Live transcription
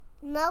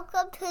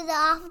Welcome to the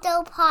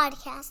Off-Doe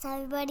Podcast,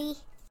 everybody.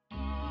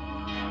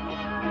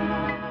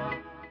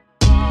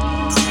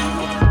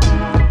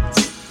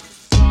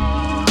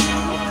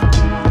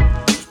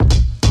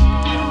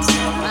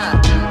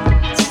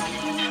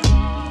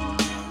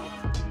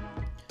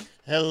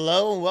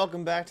 Hello and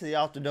welcome back to the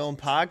Off the Dome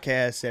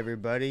Podcast,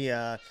 everybody.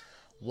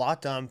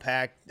 Lot to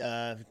unpack.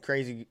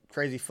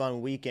 Crazy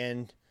fun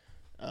weekend.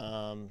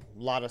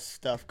 Lot of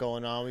stuff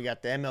going on. We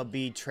got the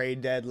MLB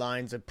trade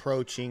deadlines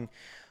approaching.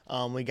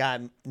 We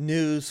got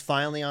news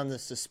finally on the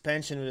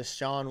suspension of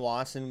Deshaun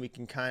Watson. We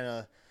can kind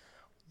of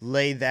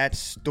lay that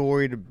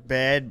story to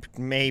bed.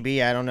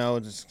 Maybe, I don't know.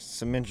 Just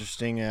some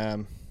interesting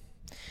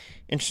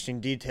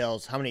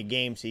details. How many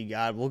games he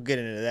got? We'll get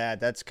into that.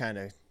 That's kind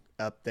of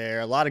up there.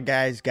 A lot of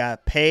guys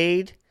got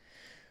paid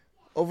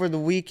over the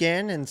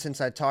weekend, and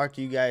since I talked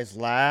to you guys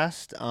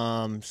last,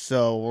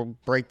 so we'll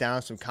break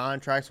down some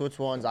contracts, which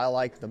ones I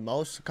like the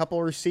most. A couple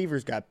of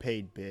receivers got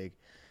paid big,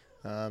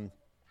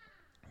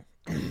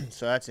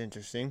 so that's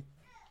interesting.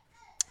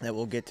 That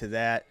we'll get to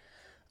that.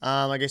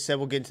 Like I said,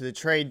 we'll get into the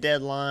trade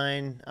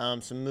deadline,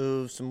 some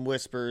moves, some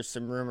whispers,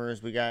 some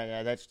rumors. We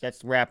got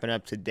that's wrapping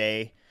up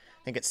today.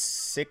 I think it's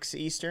 6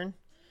 Eastern.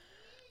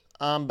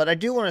 But I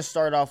do want to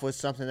start off with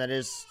something that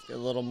is a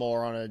little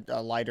more on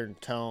a lighter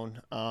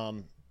tone,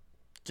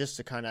 just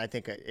to kind of, I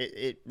think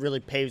it really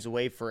paves the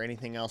way for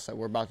anything else that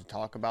we're about to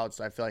talk about.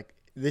 So I feel like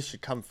this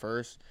should come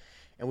first.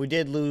 And we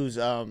did lose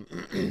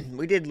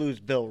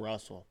Bill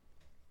Russell,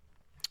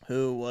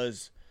 who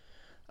was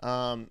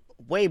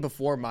way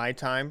before my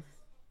time.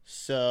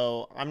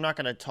 So I'm not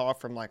going to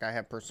talk from like I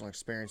have personal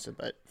experience,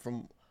 but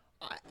from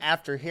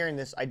after hearing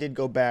this, I did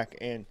go back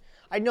and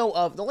the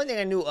only thing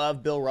I knew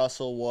of Bill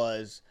Russell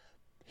was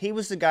he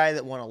was the guy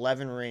that won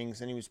 11 rings,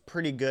 and he was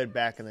pretty good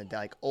back in the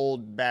day,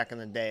 back in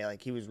the day.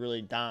 Like, he was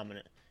really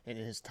dominant in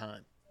his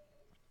time.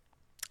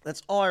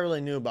 That's all I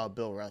really knew about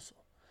Bill Russell.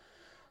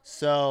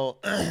 So,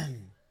 I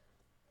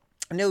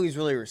knew he was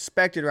really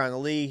respected around the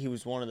league. He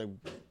was one of the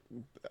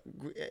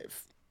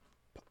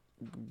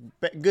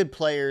good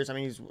players. I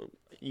mean,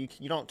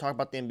 you don't talk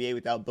about the NBA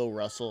without Bill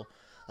Russell.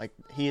 Like,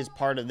 he is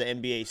part of the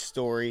NBA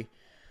story.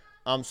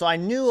 So I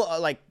knew,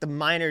 the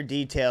minor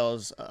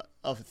details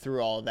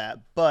through all of that,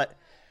 but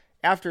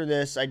after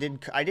this, I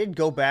did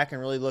go back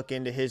and really look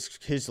into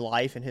his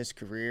life and his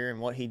career and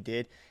what he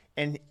did,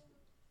 and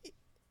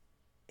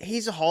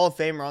he's a Hall of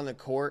Famer on the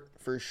court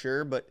for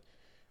sure. But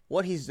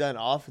what he's done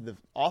off of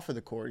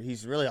the court,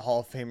 he's really a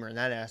Hall of Famer in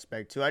that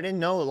aspect too. I didn't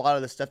know a lot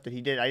of the stuff that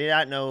he did. I did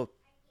not know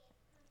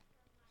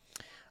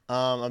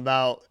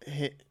about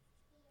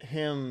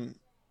him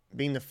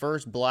being the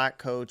first black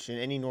coach in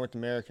any North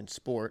American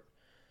sport.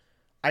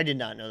 I did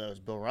not know that was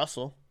Bill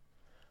Russell.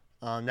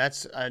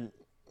 That's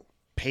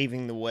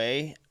paving the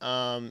way.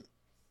 What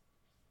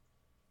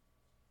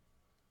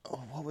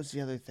was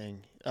the other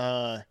thing?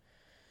 Now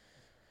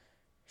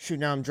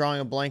I'm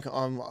drawing a blank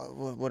on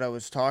what I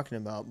was talking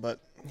about. But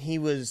he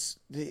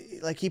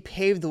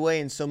paved the way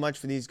in so much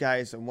for these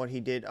guys and what he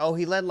did. Oh,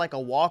 he led like a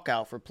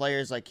walkout for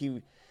players. Like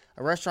a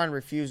restaurant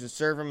refused to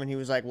serve him, and he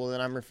was like, "Well,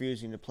 then I'm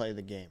refusing to play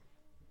the game."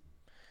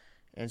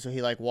 And so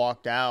he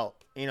walked out,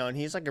 and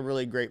he's like a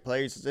really great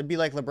player. It'd be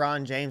like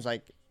LeBron James,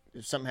 like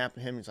if something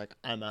happened to him, he's like,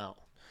 "I'm out."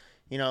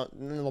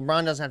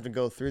 LeBron doesn't have to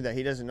go through that.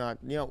 He doesn't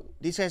know.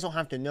 These guys don't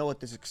have to know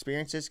what this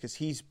experience is because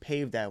he's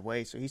paved that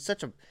way. So he's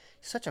such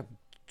a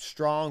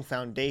strong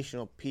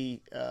foundational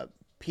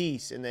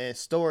piece in the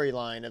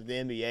storyline of the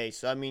NBA.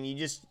 So I mean,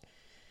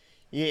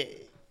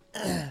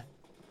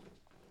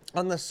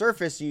 on the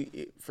surface,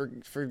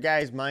 for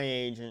guys my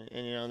age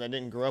and that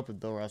didn't grow up with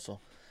Bill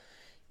Russell,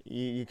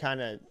 you got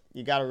to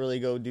really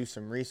go do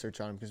some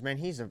research on him because, man,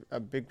 he's a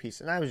big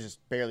piece. And I was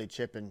just barely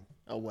chipping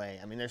away.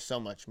 I mean, there's so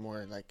much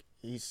more.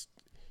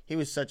 He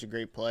was such a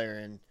great player,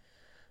 and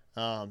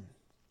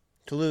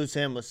to lose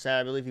him was sad.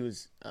 I believe he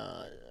was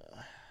I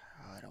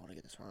don't want to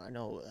get this wrong.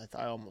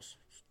 I almost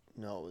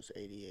know it was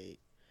 88.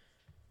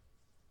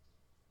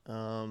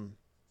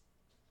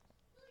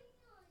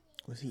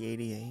 Was he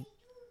 88?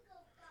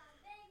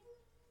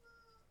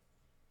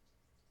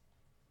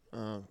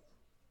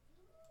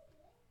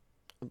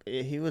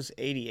 He was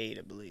 88,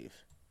 I believe.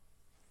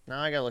 Now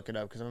I gotta look it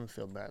up because I'm gonna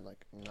feel bad not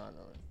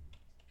knowing.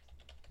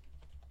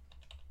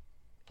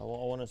 I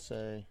want to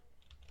say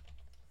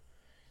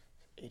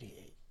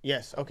 88.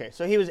 Yes, okay.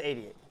 So he was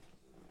 88.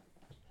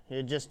 He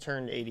had just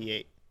turned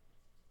 88.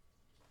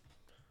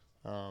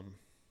 I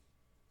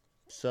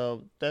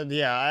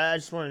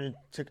just wanted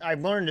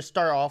to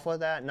start off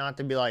with that, not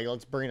to be like,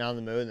 let's bring it down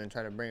the mood and then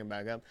try to bring it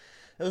back up.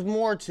 It was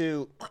more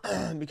to,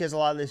 because a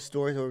lot of these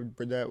stories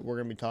that we're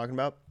going to be talking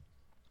about,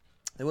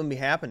 they wouldn't be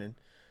happening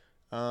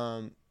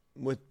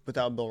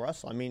without Bill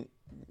Russell. I mean,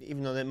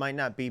 even though they might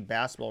not be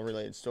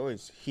basketball-related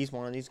stories, he's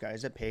one of these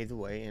guys that paved the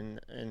way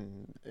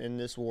in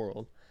this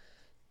world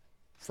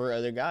for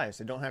other guys.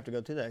 They don't have to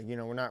go through that.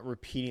 We're not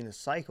repeating the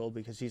cycle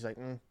because he's like,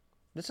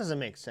 this doesn't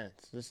make sense.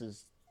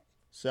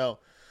 So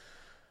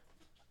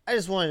I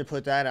just wanted to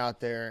put that out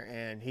there,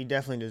 and he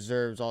definitely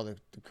deserves all the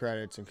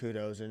credits and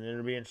kudos, and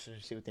it'll be interesting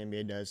to see what the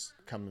NBA does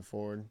coming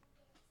forward.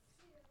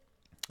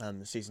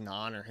 the season to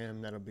honor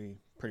him. That'll be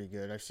pretty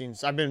good. I'm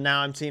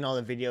seeing all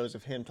the videos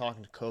of him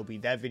talking to Kobe.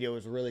 That video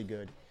was really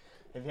good.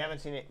 If you haven't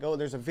seen it, go.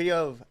 There's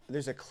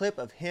a clip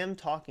of him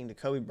talking to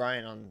Kobe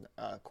Bryant on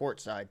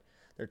courtside.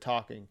 They're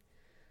talking,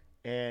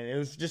 and it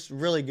was just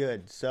really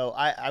good. So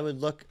I would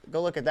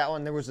go look at that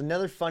one. There was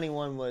another funny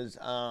one was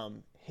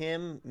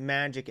him,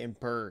 Magic, and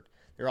Bird.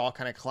 They're all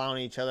kind of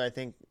clowning each other. I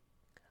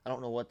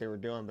don't know what they were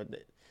doing, but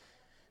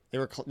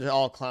they're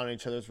all clowning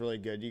each other. It's really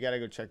good. You got to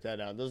go check that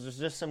out. There's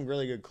just some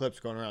really good clips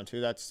going around too.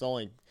 That's the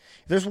only.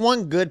 If there's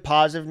one good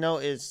positive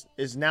note is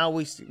now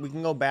we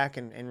can go back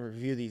and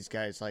review these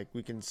guys. Like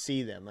we can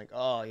see them. Like,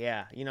 oh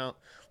yeah,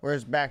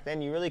 Whereas back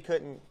then you really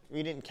couldn't.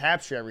 You didn't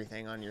capture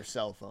everything on your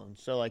cell phone.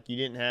 So like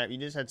you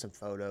just had some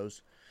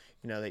photos,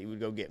 that you would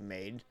go get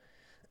made.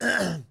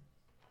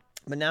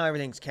 But now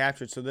everything's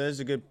captured. So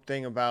there's a good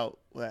thing about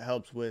that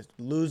helps with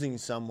losing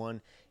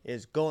someone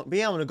is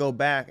being able to go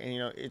back and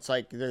it's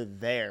like they're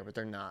there but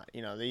they're not.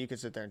 That you can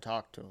sit there and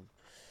talk to them.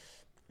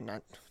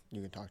 Not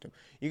you can talk to them.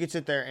 You can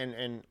sit there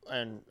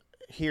and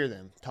hear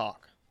them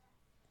talk.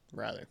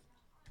 Rather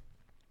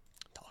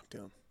talk to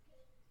them.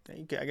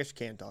 I guess you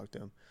can talk to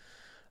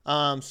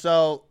them.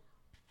 So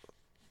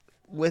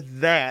with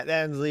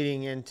that's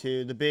leading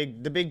into the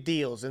big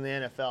deals in the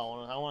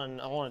NFL. I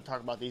want to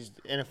talk about these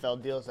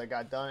NFL deals that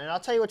got done, and I'll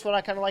tell you which one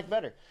I kind of like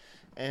better.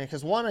 And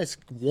because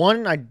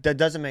that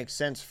doesn't make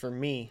sense for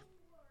me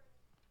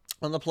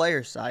on the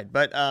players' side.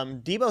 But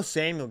Deebo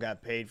Samuel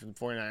got paid for the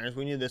 49ers.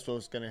 We knew this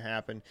was going to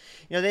happen.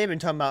 They've been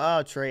talking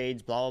about,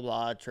 trades, blah, blah,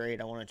 blah,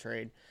 trade, I want to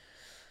trade.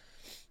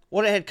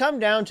 What it had come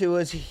down to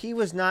is he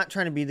was not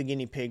trying to be the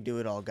guinea pig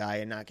do-it-all guy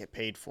and not get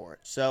paid for it.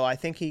 So I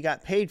think he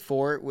got paid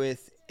for it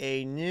with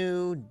a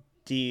new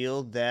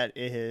deal that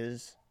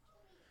is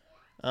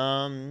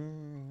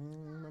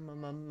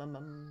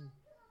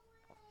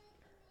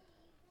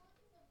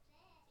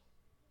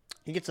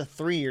he gets a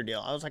 3-year deal.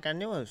 I was like, I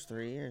knew it was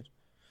 3 years.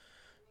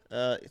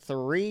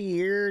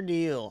 3-year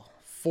deal.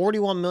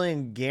 $41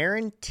 million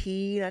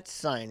guaranteed at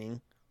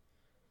signing.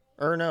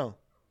 Or no.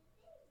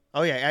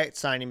 Oh yeah, at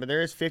signing, but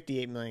there is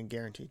 $58 million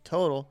guaranteed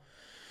total.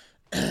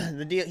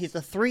 The deal, he's a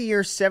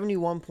 3-year,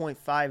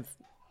 $71.5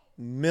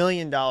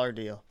 million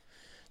deal.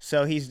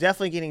 So he's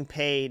definitely getting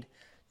paid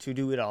to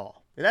do it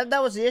all.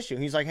 That was the issue.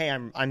 He's like, hey,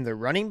 I'm the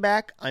running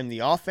back, I'm the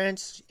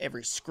offense,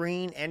 every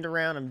screen, end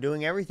around, I'm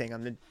doing everything.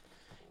 I'm the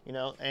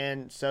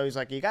and so he's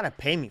like, you gotta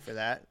pay me for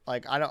that.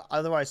 Like I don't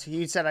otherwise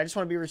he said, I just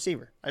want to be a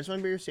receiver.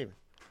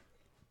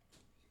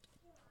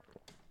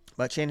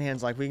 But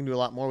Shanahan's like, we can do a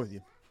lot more with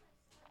you.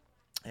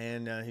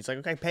 And he's like,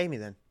 okay, pay me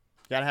then.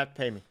 You gotta have to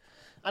pay me.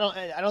 I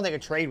don't think a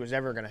trade was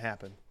ever gonna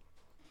happen.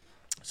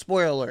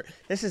 Spoiler alert,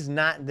 this is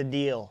not the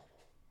deal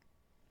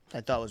I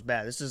thought was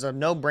bad. This is a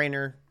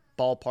no-brainer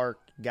ballpark.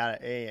 You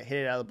gotta hit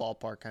it out of the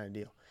ballpark kind of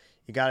deal.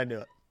 You gotta do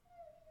it.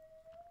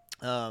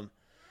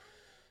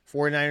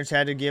 49ers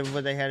had to give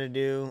what they had to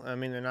do. I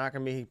mean, they're not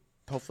gonna be.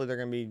 Hopefully, they're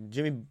gonna be.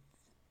 Jimmy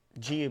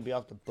G will be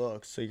off the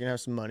books, so you're gonna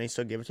have some money.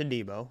 So give it to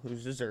Deebo,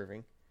 who's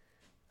deserving.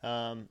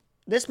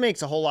 This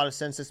makes a whole lot of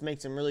sense. This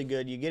makes him really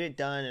good. You get it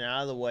done and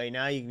out of the way.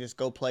 Now you can just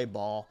go play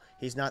ball.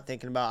 He's not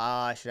thinking about,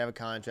 I should have a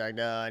contract.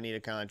 I need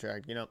a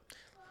contract.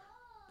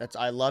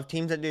 I love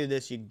teams that do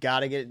this. You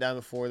got to get it done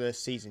before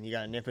this season. You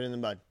got to nip it in the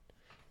bud.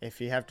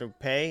 If you have to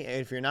pay,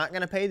 if you're not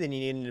going to pay, then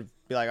you need to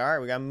be like, all right,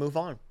 we got to move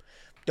on.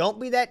 Don't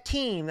be that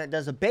team that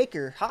does a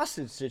Baker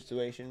hostage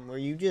situation where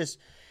you just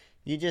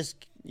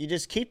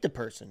keep the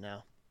person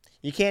now.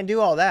 You can't do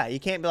all that. You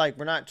can't be like,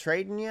 we're not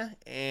trading you,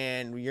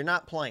 and you're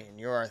not playing.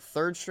 You're our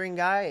third-string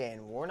guy,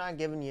 and we're not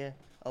giving you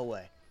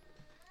away.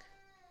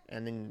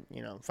 And then,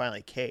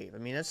 finally cave. I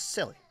mean, that's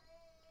silly.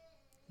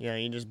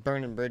 You're just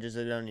burning bridges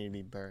that don't need to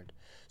be burned.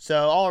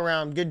 So, all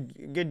around,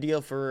 good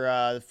deal for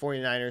the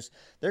 49ers.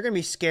 They're going to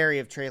be scary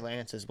if Trey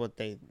Lance is what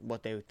they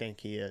think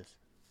he is.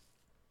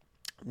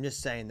 I'm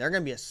just saying, they're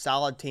going to be a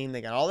solid team.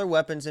 They got all their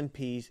weapons in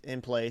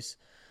place.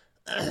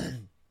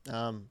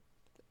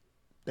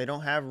 They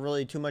don't have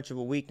really too much of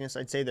a weakness.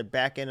 I'd say the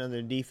back end of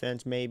their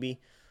defense maybe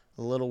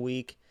a little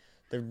weak.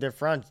 Their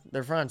front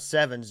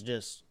seven's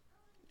just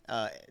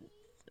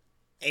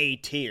A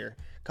tier.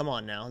 Come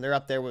on now, they're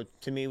up there with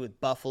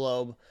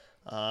Buffalo,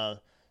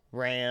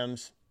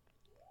 Rams,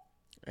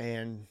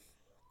 and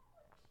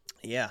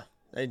yeah,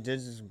 they're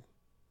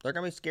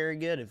gonna be scary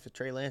good if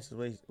Trey Lance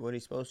is what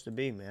he's supposed to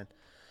be, man.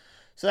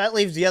 So that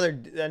leaves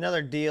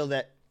another deal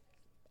that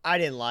I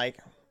didn't like.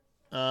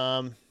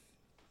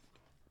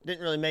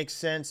 Didn't really make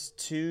sense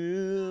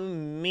to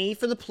me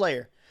for the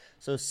player.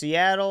 So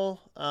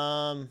Seattle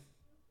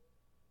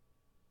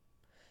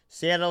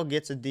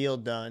gets a deal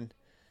done.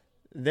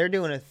 They're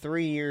doing a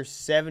 3-year,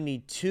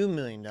 $72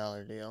 million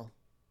deal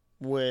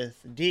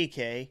with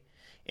DK,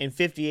 and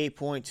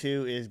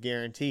 58.2 is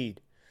guaranteed.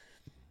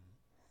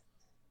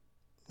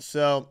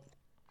 So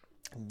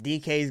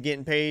DK is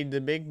getting paid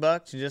the big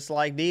bucks, just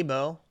like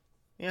Deebo.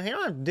 He don't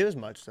have to do as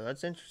much, so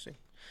that's interesting.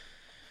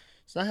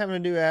 He's not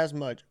having to do as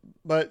much,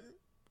 but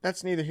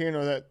that's neither here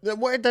nor there.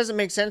 What it doesn't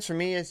make sense for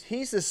me is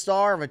he's the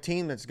star of a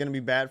team that's going to be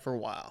bad for a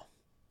while.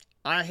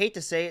 I hate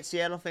to say it,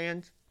 Seattle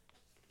fans,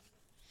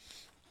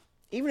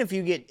 even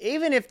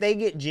if they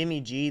get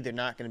Jimmy G, they're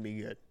not going to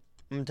be good.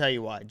 I'm going to tell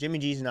you why. Jimmy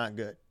G's not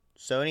good.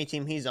 So any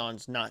team he's on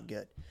is not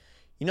good.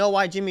 You know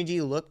why Jimmy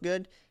G looked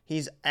good?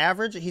 He's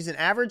average. He's an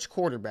average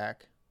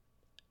quarterback.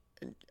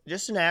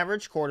 Just an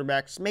average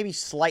quarterback, maybe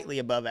slightly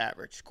above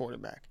average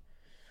quarterback,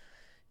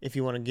 if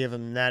you want to give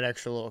him that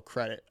extra little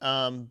credit.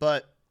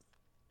 But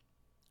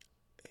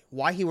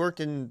why he worked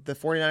in the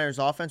 49ers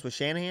offense with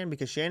Shanahan?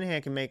 Because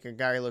Shanahan can make a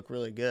guy look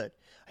really good.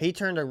 He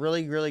turned a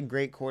really, really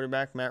great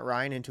quarterback, Matt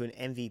Ryan, into an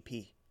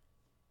MVP.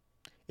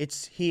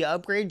 He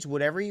upgrades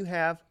whatever you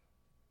have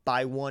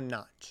by one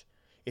notch.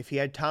 If he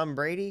had Tom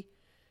Brady,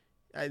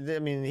 I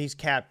mean, he's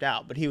capped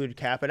out, but he would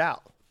cap it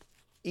out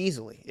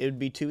easily. It would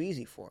be too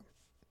easy for him.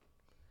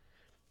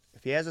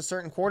 If he has a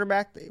certain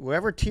quarterback,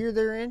 whatever tier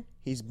they're in,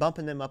 he's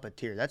bumping them up a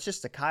tier. That's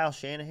just the Kyle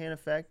Shanahan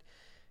effect.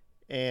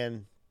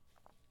 And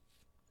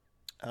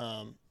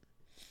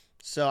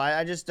so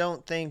I just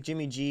don't think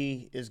Jimmy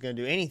G is going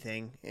to do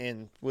anything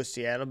with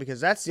Seattle,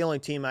 because that's the only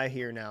team I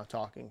hear now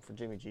talking for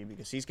Jimmy G,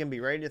 because he's going to be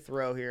ready to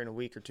throw here in a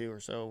week or two or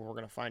so. We're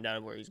going to find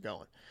out where he's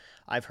going.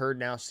 I've heard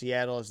now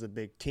Seattle is the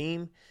big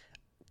team.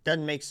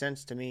 Doesn't make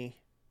sense to me.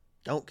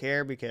 Don't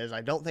care, because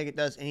I don't think it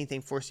does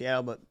anything for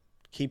Seattle but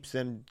keeps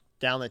them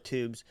down the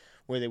tubes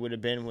where they would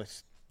have been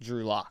with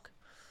Drew Lock.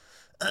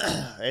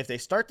 If they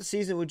start the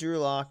season with Drew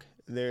Lock,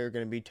 they're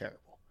going to be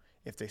terrible.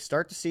 If they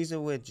start the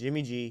season with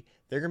Jimmy G,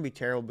 they're going to be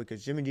terrible,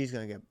 because Jimmy G is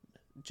going to get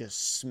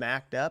just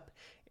smacked up,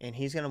 and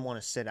he's going to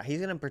want to sit out. He's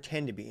going to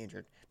pretend to be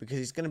injured, because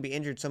he's going to be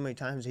injured so many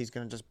times he's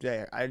going to just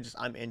say,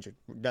 I'm injured.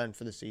 We're done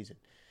for the season.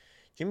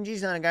 Jimmy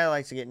G's not a guy that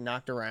likes to get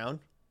knocked around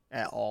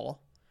at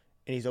all,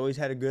 and he's always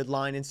had a good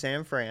line in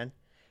San Fran.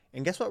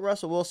 And guess what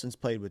Russell Wilson's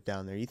played with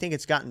down there? You think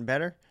it's gotten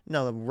better?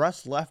 No,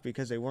 Russ left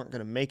because they weren't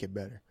going to make it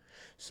better.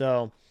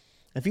 So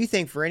if you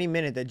think for any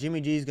minute that Jimmy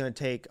G is going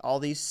to take all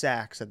these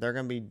sacks that they're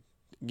going to be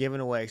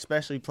giving away,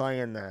 especially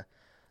playing the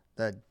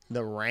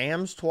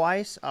Rams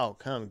twice, oh,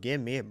 come,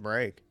 give me a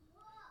break.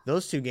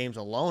 Those two games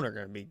alone are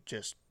going to be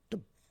just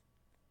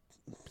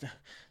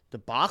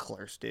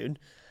debaclers, dude.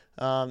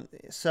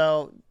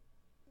 So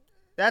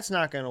that's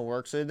not going to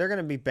work. So they're going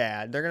to be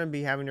bad. They're going to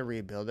be having to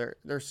rebuild.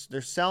 They're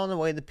selling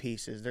away the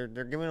pieces. They're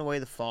giving away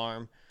the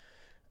farm.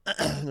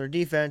 Their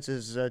defense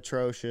is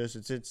atrocious.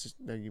 It's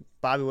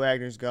Bobby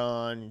Wagner's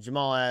gone.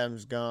 Jamal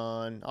Adams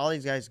gone. All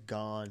these guys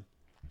gone.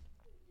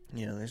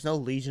 You know, there's no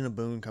Legion of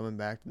Boone coming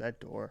back to that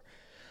door.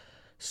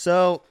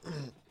 So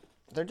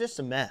they're just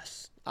a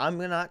mess. I'm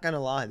not going to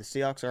lie. The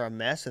Seahawks are a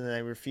mess, and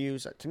they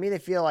refuse. To me, they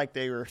feel like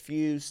they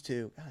refuse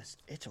to. God, it's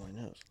itching my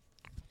nose.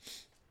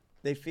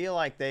 They feel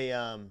like they,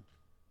 I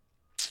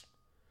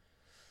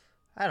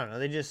don't know.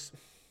 They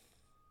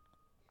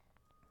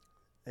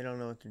don't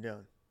know what they're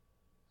doing.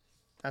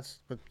 That's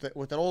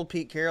with an old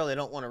Pete Carroll. They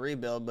don't want to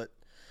rebuild, but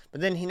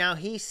then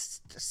he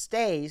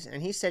stays,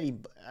 and he said he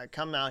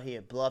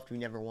had bluffed. We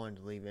never wanted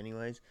to leave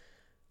anyways.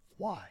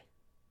 Why?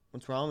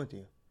 What's wrong with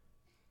you?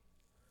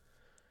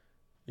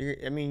 You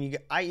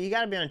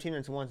got to be on a team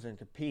that wants to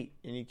compete,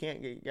 and you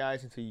can't get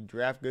guys until you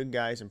draft good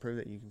guys and prove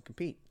that you can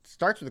compete. It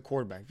starts with a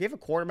quarterback. If you have a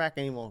quarterback,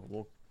 anyone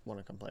will want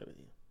to come play with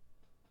you.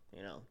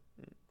 You know,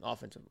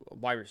 offensive,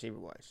 wide receiver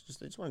wise,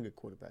 they just want a good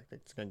quarterback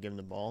that's going to give them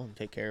the ball and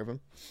take care of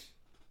them.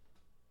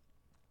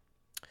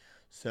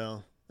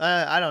 So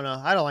I don't know.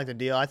 I don't like the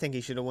deal. I think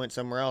he should have went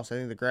somewhere else. I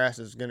think the grass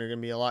is going to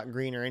be a lot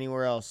greener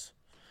anywhere else.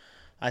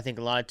 I think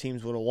a lot of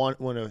teams would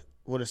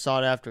have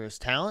sought after his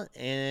talent,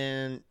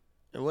 and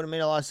it would have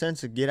made a lot of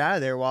sense to get out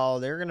of there while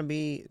they're going to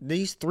be,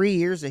 these 3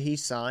 years that he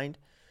signed,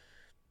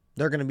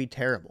 they're going to be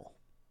terrible.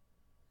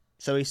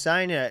 So he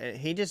signed,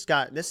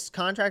 this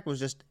contract was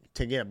just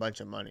to get a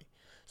bunch of money.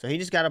 So he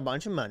just got a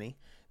bunch of money.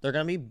 They're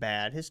going to be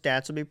bad. His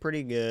stats will be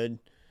pretty good.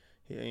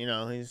 You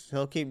know,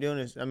 he'll keep doing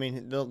his,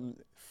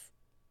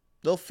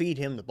 they'll feed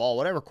him the ball.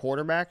 Whatever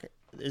quarterback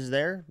is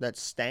there that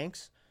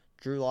stanks,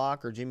 Drew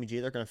Lock or Jimmy G,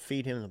 they're going to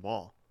feed him the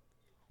ball.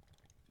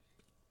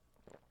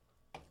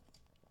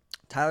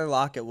 Tyler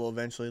Lockett will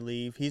eventually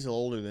leave. He's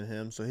older than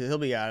him, so he'll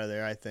be out of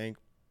there, I think.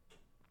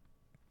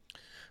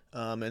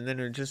 And then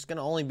they're just going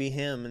to only be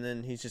him, and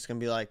then he's just going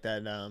to be like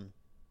that,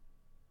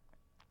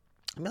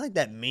 like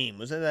that meme.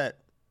 Was it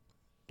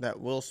that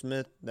Will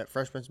Smith, that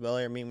Fresh Prince of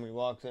Bel-Air meme where he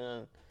walks in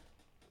and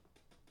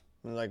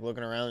like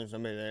looking around, there's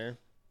somebody there?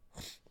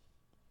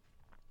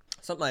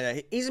 Something like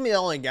that. He's going to be the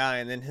only guy,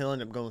 and then he'll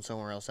end up going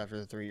somewhere else after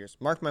the 3 years.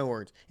 Mark my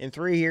words. In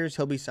 3 years,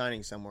 he'll be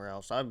signing somewhere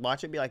else. I'd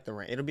watch it be like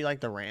it'll be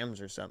like the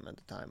Rams or something at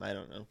the time. I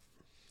don't know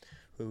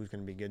who's going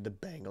to be good. The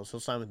Bengals.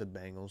 He'll sign with the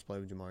Bengals, play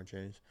with Jamar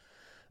Chase.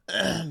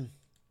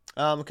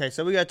 Okay,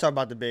 so we got to talk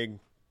about the big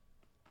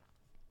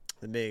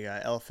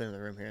elephant in the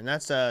room here, and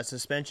that's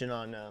suspension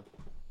on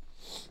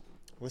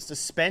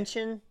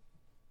suspension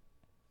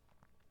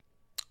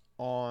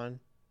on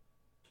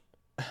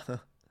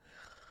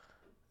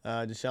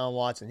Deshaun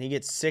Watson. He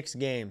gets 6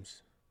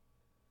 games.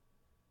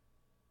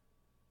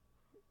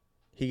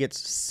 He gets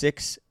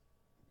 6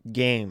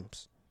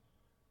 games.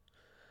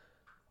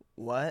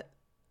 What?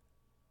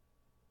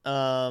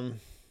 Let's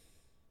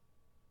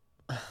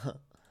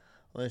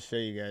show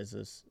you guys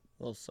this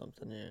little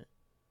something here.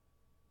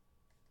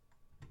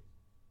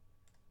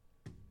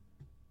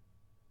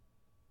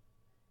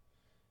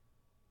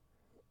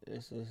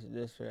 This is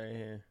this right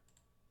here.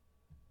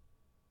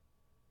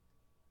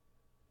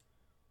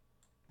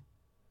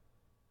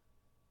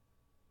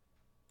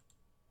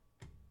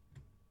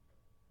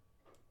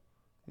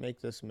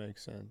 Make this make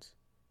sense.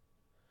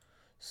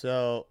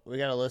 So we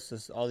gotta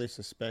list all these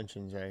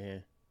suspensions right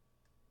here.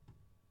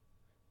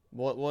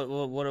 What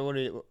are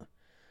you?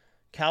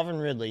 Calvin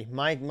Ridley,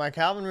 my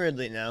Calvin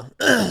Ridley now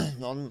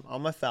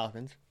on my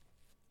Falcons.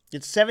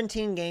 Gets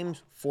 17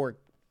 games for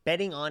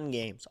betting on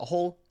games, a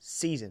whole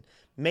season.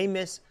 He may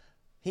miss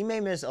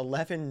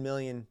 $11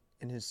 million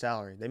in his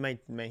salary.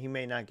 He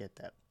may not get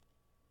that.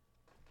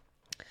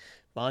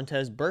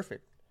 Montez Burfict,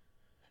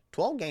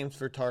 12 games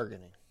for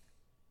targeting.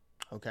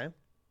 Okay.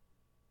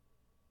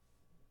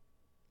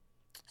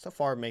 So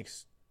far, it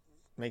makes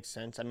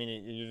sense. I mean,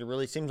 it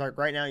really seems like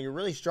right now you're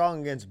really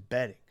strong against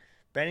betting.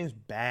 Betting's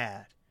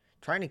bad.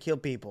 Trying to kill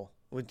people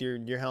with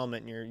your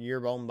helmet and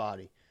your own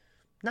body,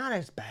 not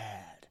as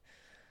bad.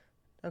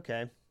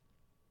 Okay.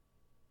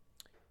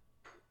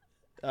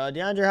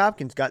 DeAndre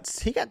Hopkins got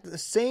the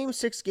same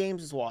 6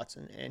 games as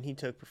Watson, and he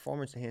took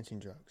performance-enhancing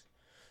drugs.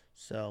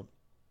 So,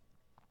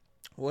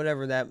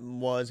 whatever that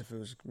was, if it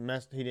was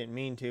messed, he didn't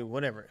mean to.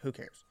 Whatever, who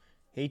cares?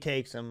 He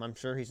takes them. I'm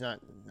sure he's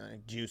not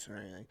juice or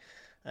anything.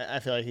 I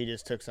feel like he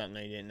just took something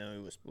that he didn't know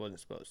he wasn't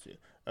supposed to.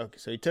 Okay,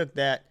 so he took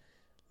that.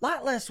 A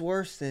lot less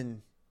worse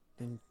than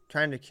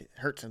trying to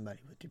hurt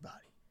somebody with your body.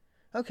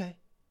 Okay,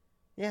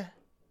 yeah,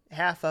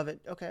 half of it.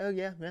 Okay, oh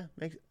yeah.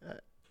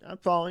 I'm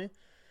following you.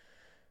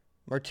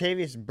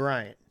 Martavius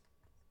Bryant,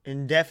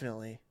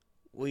 indefinitely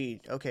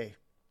weed. Okay,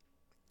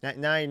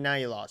 now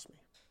you lost me.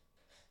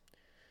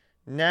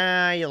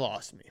 Now you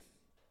lost me.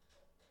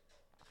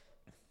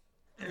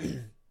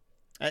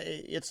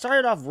 It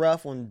started off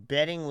rough when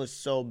betting was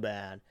so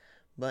bad.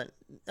 But,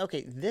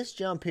 okay, this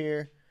jump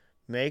here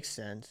makes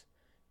sense.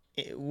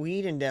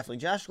 Weed indefinitely.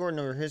 Josh Gordon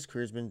over his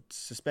career has been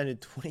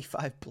suspended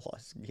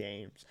 25-plus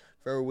games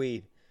for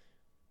weed.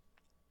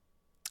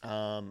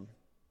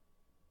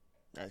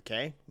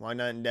 Okay, why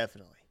not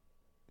indefinitely?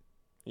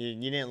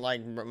 You didn't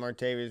like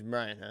Martavius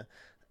Bryant, huh?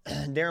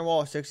 Darren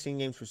Waller, 16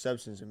 games for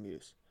substance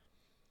abuse.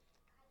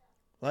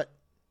 What?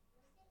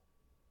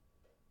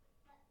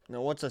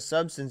 Now, what's a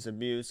substance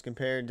abuse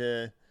compared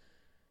to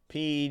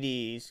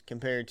PEDs,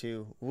 compared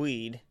to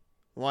weed?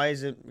 Why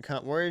is it?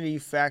 Where do you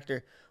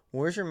factor?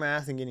 Where's your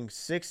math in getting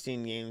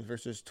 16 games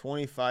versus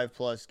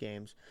 25-plus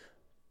games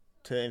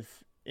to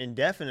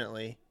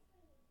indefinitely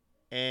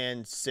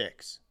and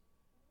 6?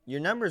 Your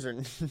numbers are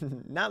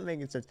not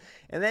making sense.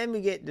 And then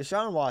we get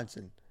Deshaun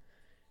Watson,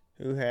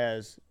 who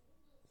has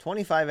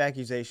 25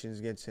 accusations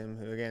against him,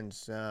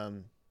 against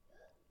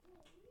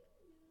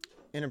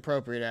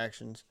inappropriate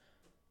actions.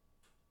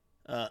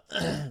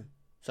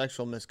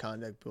 Sexual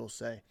misconduct, we'll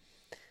say.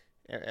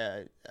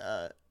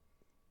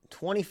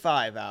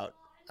 25 out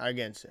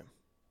against him.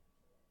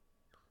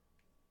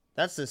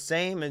 That's the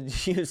same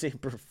as using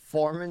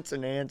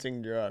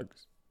performance-enhancing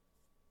drugs.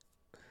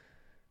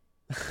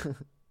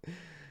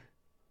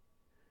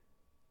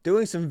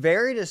 Doing some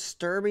very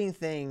disturbing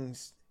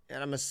things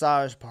in a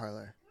massage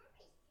parlor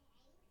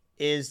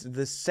is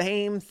the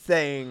same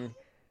thing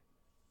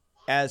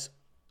as,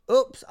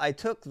 oops, I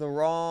took the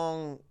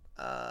wrong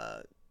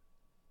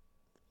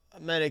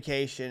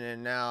medication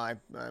and now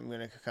I'm going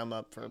to come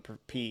up for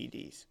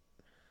PEDs.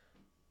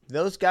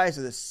 Those guys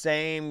are the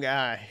same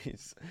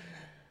guys.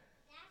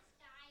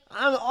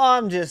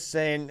 I'm just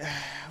saying,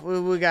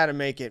 we got to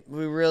make it.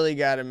 We really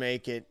got to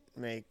make it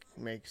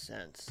make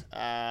sense.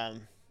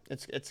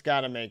 It's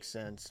got to make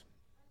sense,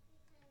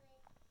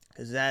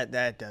 because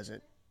that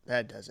doesn't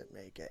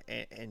make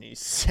any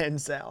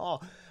sense at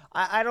all.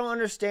 I don't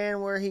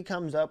understand where he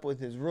comes up with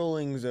his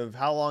rulings of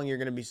how long you're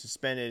going to be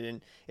suspended,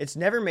 and it's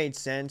never made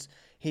sense.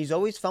 He's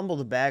always fumbled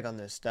the bag on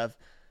this stuff.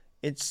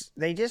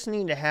 They just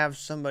need to have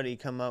somebody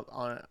come up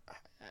on it.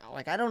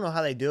 Like, I don't know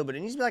how they do it, but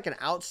it needs to be like an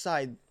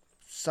outside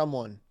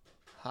someone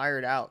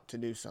hired out to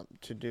do something,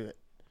 to do it.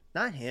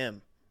 Not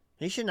him.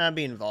 He should not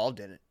be involved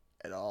in it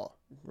at all.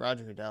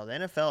 Roger Goodell. The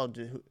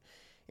NFL,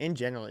 in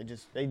general,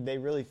 they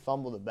really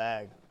fumble the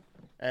bag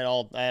at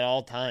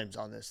all times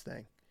on this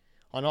thing.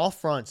 On all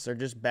fronts, they're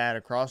just bad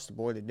across the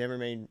board. They've never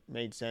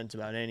made sense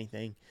about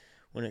anything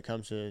when it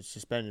comes to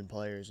suspending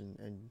players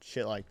and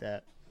shit like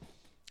that.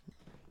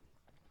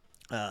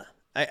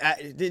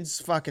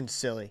 It's fucking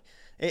silly.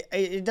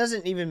 It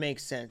doesn't even make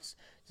sense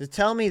to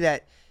tell me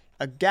that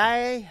a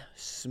guy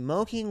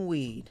smoking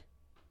weed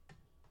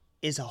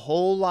is a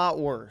whole lot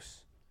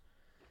worse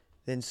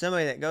than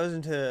somebody that goes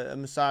into a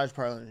massage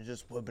parlor and is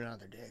just whipping out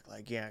their dick.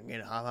 Like, yeah,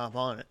 hop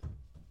on it.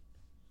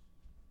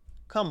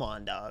 Come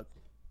on, dog.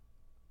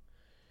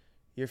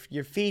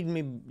 You're feeding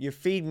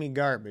me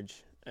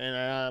garbage, and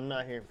I'm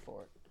not here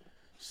for it.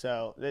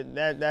 So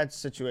that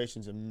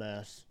situation's a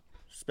mess,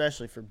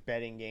 especially for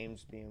betting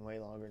games being way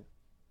longer.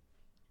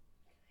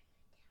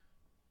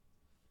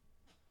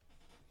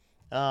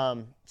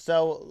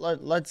 So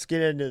let's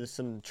get into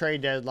some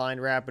trade deadline.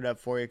 Wrap it up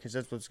for you, because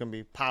that's what's going to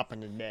be popping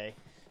today.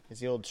 It's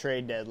the old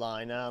trade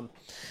deadline.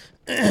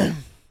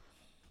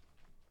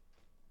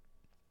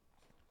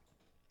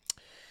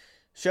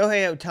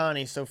 Shohei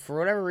Ohtani. So for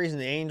whatever reason,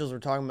 the Angels were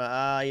talking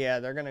about, yeah,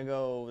 they're gonna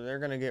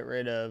get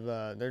rid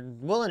of, they're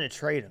willing to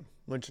trade him,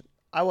 which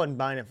I wasn't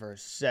buying it for a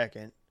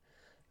second.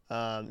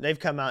 They've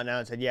come out now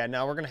and said, yeah,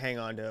 no, we're gonna hang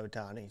on to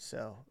Ohtani.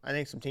 So I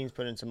think some teams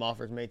put in some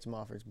offers, made some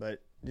offers, but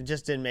it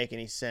just didn't make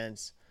any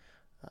sense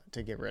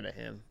to get rid of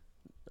him.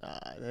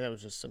 That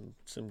was just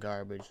some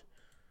garbage.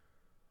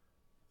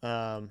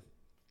 The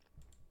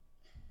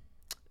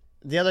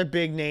other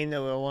big name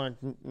that we want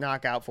to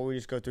knock out before we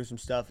just go through some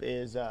stuff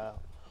is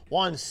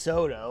Juan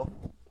Soto.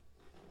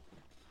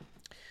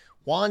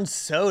 Juan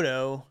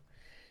Soto,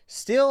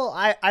 still,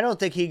 I don't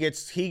think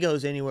he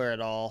goes anywhere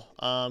at all.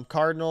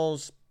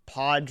 Cardinals,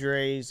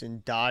 Padres,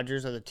 and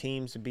Dodgers are the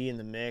teams to be in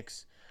the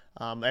mix.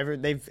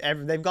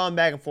 They've gone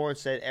back and forth,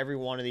 said every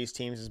one of these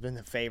teams has been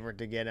the favorite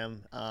to get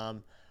him.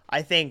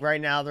 I think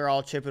right now they're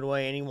all chipping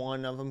away. Any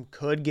one of them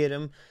could get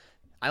him.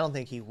 I don't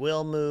think he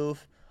will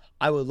move.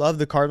 I would love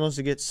the Cardinals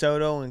to get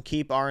Soto and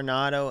keep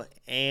Arenado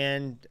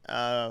and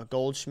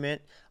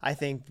Goldschmidt. I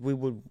think we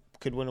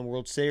could win a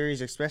World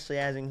Series, especially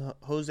adding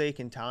Jose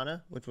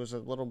Quintana, which was a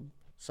little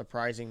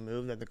surprising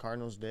move that the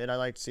Cardinals did. I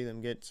like to see them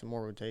get some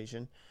more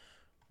rotation,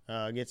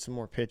 get some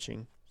more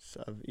pitching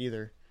of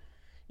either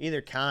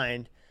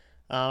kind.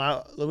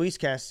 Luis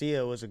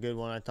Castillo was a good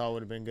one. I thought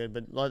would have been good,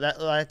 but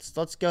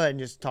let's go ahead and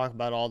just talk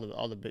about all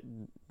the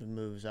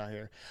moves out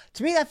here.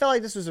 To me, I felt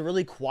like this was a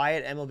really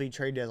quiet MLB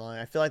trade deadline.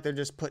 I feel like they're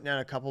just putting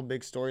out a couple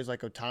big stories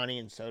like Ohtani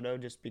and Soto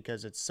just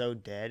because it's so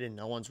dead and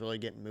no one's really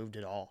getting moved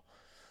at all.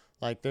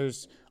 Like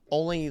there's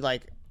only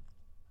like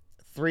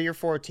 3 or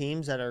 4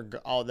 teams that are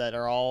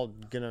all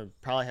gonna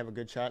probably have a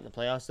good shot in the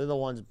playoffs. They're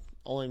the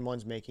only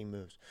ones making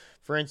moves.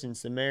 For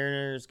instance, the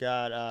Mariners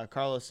got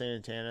Carlos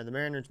Santana. The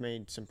Mariners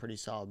made some pretty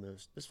solid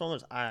moves. This one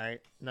was all right.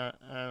 I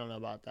don't know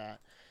about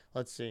that.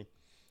 Let's see.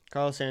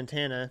 Carlos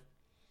Santana,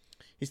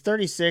 he's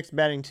 36,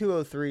 batting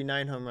 .203,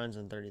 9 home runs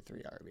and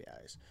 33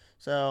 RBIs.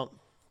 So,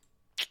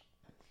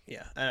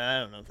 yeah, I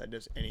don't know if that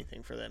does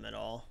anything for them at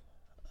all.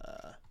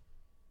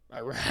 I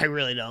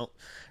really don't.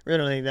 Really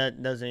don't think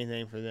that does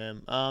anything for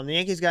them. The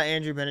Yankees got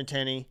Andrew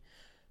Benintendi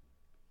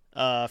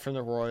from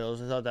the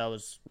Royals. I thought that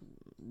was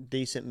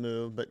decent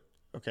move, but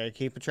okay,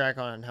 keep a track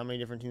on how many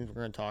different teams we're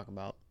going to talk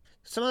about.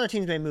 Some other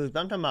teams made moves, but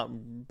I'm talking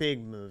about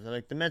big moves.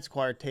 Like the Mets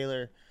acquired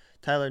Tyler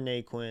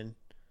Naquin.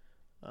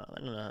 I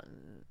don't know.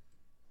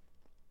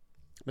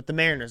 But the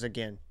Mariners,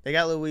 again, they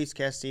got Luis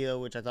Castillo,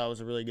 which I thought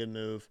was a really good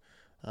move.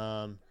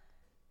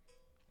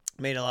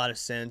 Made a lot of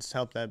sense,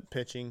 helped that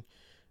pitching.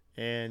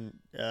 And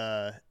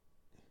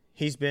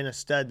he's been a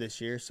stud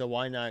this year, so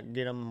why not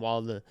get him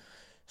while the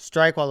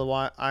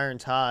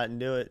iron's hot and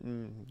do it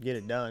and get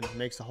it done? It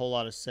makes a whole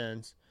lot of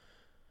sense.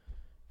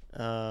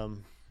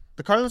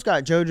 The Cardinals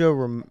got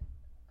JoJo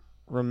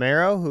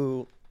Romero,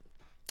 who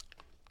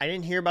I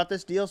didn't hear about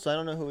this deal, so I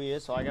don't know who he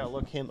is, so I got to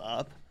look him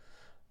up.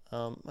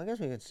 I guess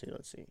we can see.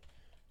 Let's see.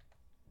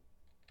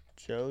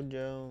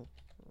 JoJo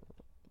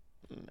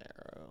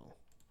Romero.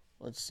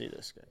 Let's see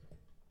this guy.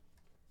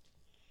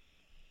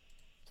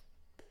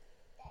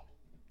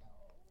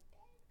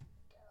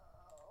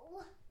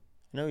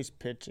 I know he's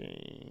pitching.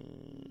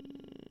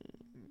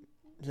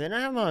 Do they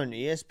not have him on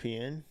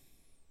ESPN?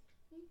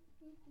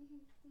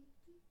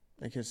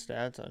 Like his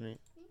stats on it.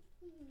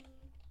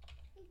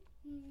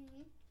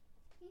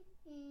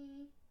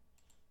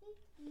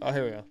 Oh,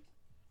 here we go.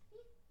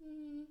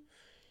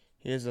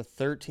 He has a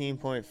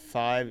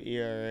 13.5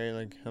 ERA.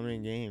 Like, how many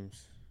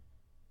games?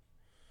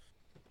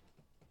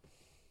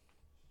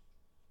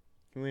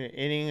 He went an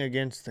inning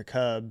against the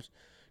Cubs.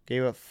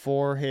 Gave up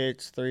 4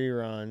 hits, 3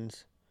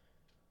 runs,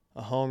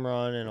 a home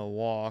run, and a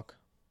walk.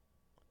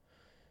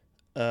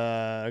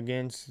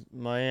 Against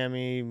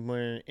Miami,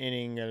 went an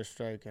inning, got a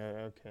strikeout.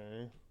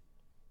 Okay.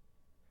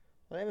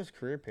 Well, that was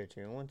career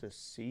pitching. I want this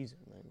season.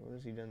 Like, what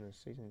has he done this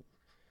season?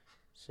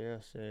 0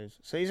 saves.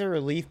 So he's a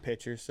relief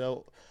pitcher.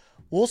 So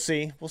we'll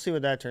see. We'll see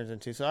what that turns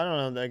into. So I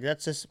don't know. Like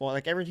that's just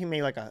like every team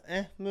made like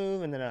a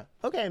move and then a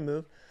okay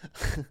move.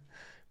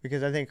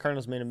 Because I think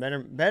Cardinals made a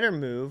better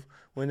move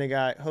when they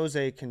got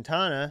Jose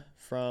Quintana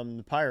from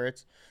the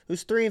Pirates,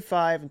 who's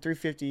 3-5 and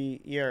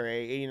 3.50 ERA,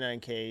 89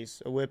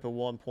 Ks, a WHIP of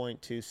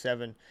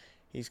 1.27.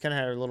 He's kind of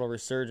had a little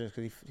resurgence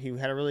because he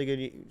had a really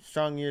good,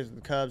 strong years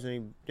with the Cubs, and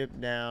he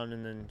dipped down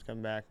and then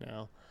come back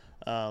now.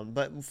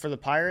 But for the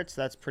Pirates,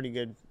 that's pretty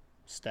good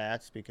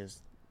stats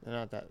because they're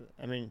not that.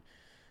 I mean,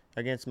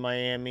 against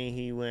Miami,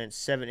 he went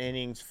 7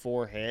 innings,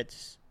 4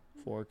 hits,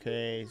 4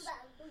 Ks.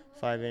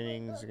 5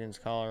 innings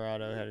against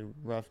Colorado, had it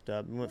roughed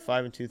up. He went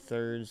 5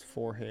 2/3,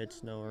 4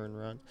 hits, no earned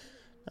run.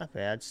 Not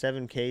bad.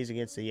 7 Ks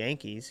against the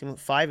Yankees. He went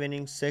 5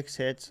 innings, 6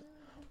 hits,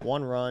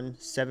 1 run,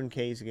 7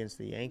 Ks against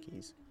the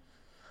Yankees.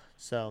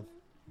 So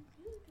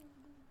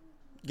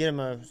get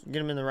him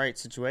in the right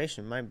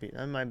situation.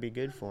 That might be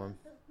good for him.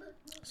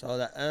 So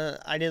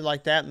that I did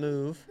like that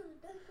move.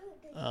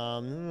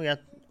 We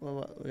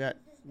got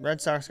Red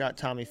Sox got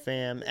Tommy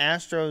Pham.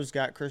 Astros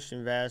got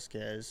Christian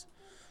Vasquez.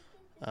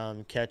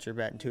 Catcher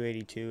batting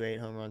 .282, 8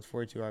 home runs,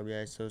 42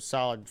 RBIs. So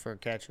solid for a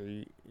catcher.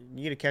 You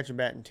get a catcher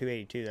batting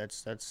 .282.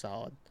 That's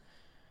solid.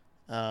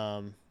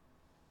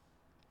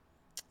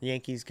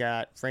 Yankees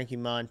got Frankie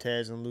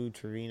Montez and Lou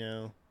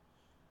Trevino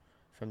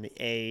from the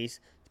A's.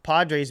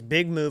 Padres'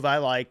 big move I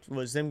liked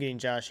was them getting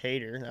Josh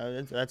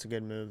Hader. That's a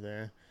good move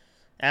there.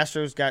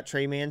 Astros got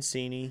Trey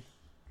Mancini.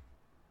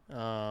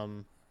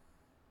 And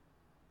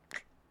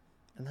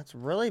that's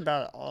really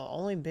about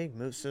only big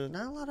moves. So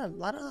not a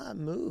lot of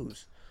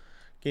moves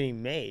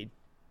getting made.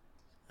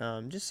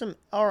 Just some.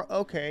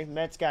 Okay,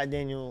 Mets got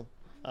Daniel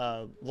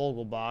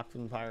Vogelbach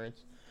from the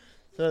Pirates.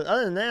 So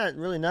other than that,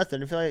 really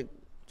nothing. I feel like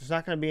there's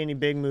not going to be any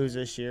big moves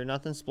this year.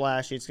 Nothing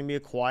splashy. It's going to be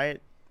a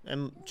quiet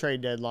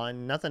trade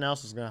deadline. Nothing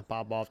else is going to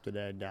pop off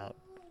today, I doubt.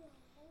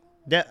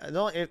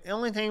 The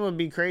only thing would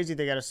be crazy if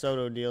they got a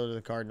Soto deal to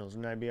the Cardinals,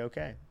 and that'd be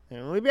okay.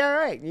 And we'd be all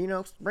right.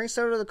 Bring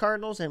Soto to the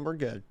Cardinals, and we're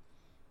good.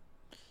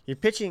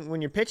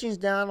 When your pitching's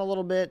down a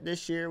little bit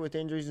this year with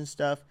injuries and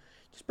stuff,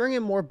 just bring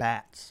in more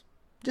bats.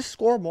 Just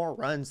score more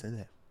runs than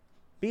them.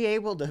 Be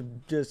able to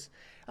just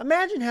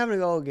imagine having to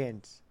go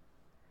against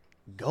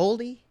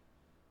Goldie,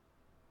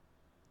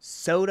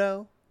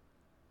 Soto,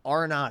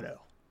 Arenado.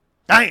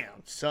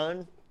 Damn,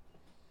 son.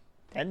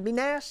 That'd be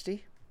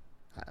nasty.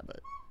 But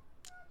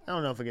I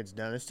don't know if it gets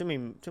done. There's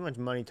too much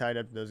money tied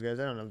up to those guys.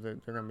 I don't know if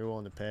they're going to be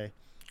willing to pay.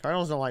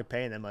 Cardinals don't like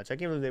paying that much. I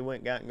can't believe they went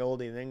and got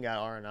Goldie and then got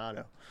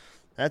Arenado.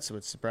 That's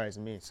what's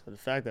surprising me. So the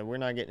fact that we're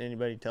not getting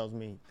anybody tells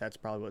me that's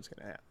probably what's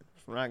going to happen.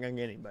 We're not going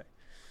to get anybody.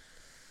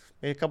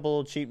 Made a couple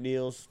little cheap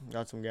deals.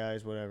 Got some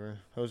guys, whatever.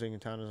 Jose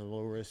Quintana's a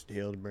low-risk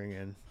deal to bring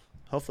in.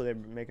 Hopefully they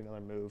make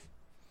another move.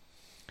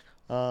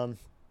 But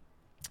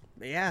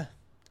yeah.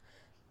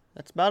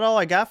 That's about all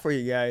I got for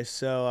you guys.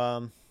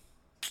 So,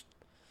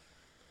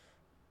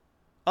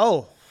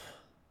 how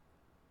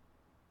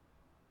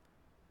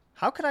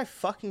could I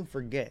fucking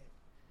forget?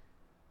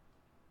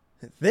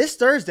 This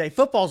Thursday,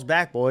 football's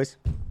back, boys.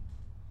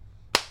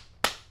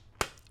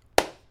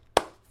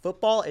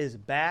 Football is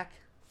back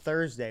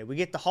Thursday. We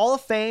get the Hall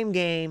of Fame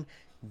game,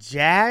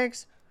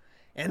 Jags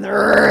and the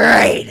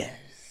Raiders.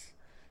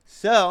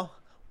 So,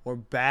 we're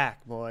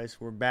back, boys.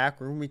 We're back.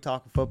 We're going to be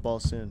talking football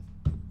soon.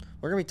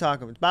 We're going to be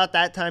talking. It's about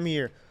that time of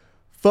year.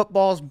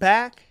 Football's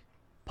back.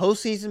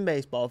 Postseason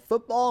baseball.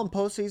 Football and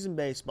postseason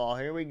baseball.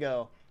 Here we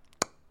go.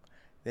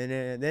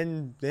 Then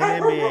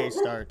NBA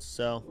starts.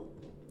 So,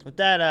 with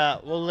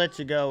that, we'll let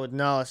you go with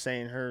Nala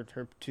saying her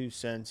 2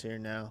 cents here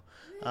now.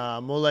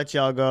 We'll let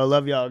y'all go.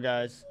 Love y'all,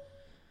 guys.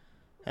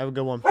 Have a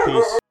good one.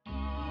 Peace.